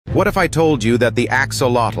What if I told you that the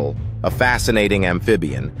axolotl, a fascinating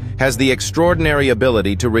amphibian, has the extraordinary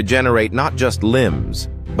ability to regenerate not just limbs,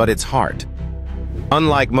 but its heart?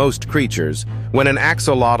 Unlike most creatures, when an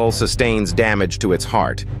axolotl sustains damage to its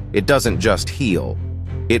heart, it doesn't just heal,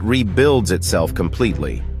 it rebuilds itself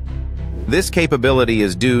completely. This capability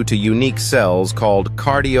is due to unique cells called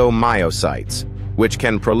cardiomyocytes, which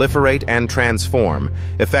can proliferate and transform,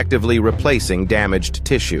 effectively replacing damaged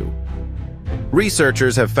tissue.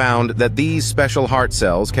 Researchers have found that these special heart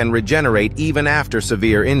cells can regenerate even after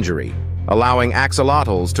severe injury, allowing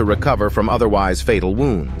axolotls to recover from otherwise fatal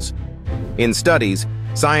wounds. In studies,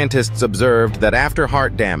 scientists observed that after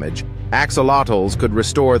heart damage, axolotls could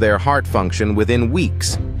restore their heart function within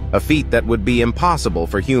weeks, a feat that would be impossible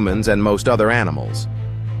for humans and most other animals.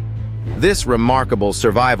 This remarkable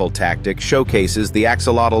survival tactic showcases the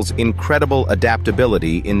axolotl's incredible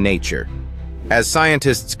adaptability in nature. As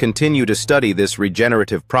scientists continue to study this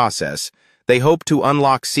regenerative process, they hope to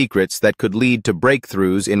unlock secrets that could lead to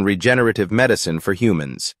breakthroughs in regenerative medicine for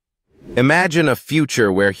humans. Imagine a future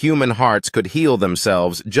where human hearts could heal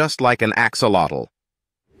themselves just like an axolotl.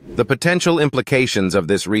 The potential implications of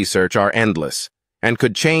this research are endless and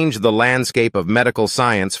could change the landscape of medical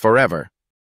science forever.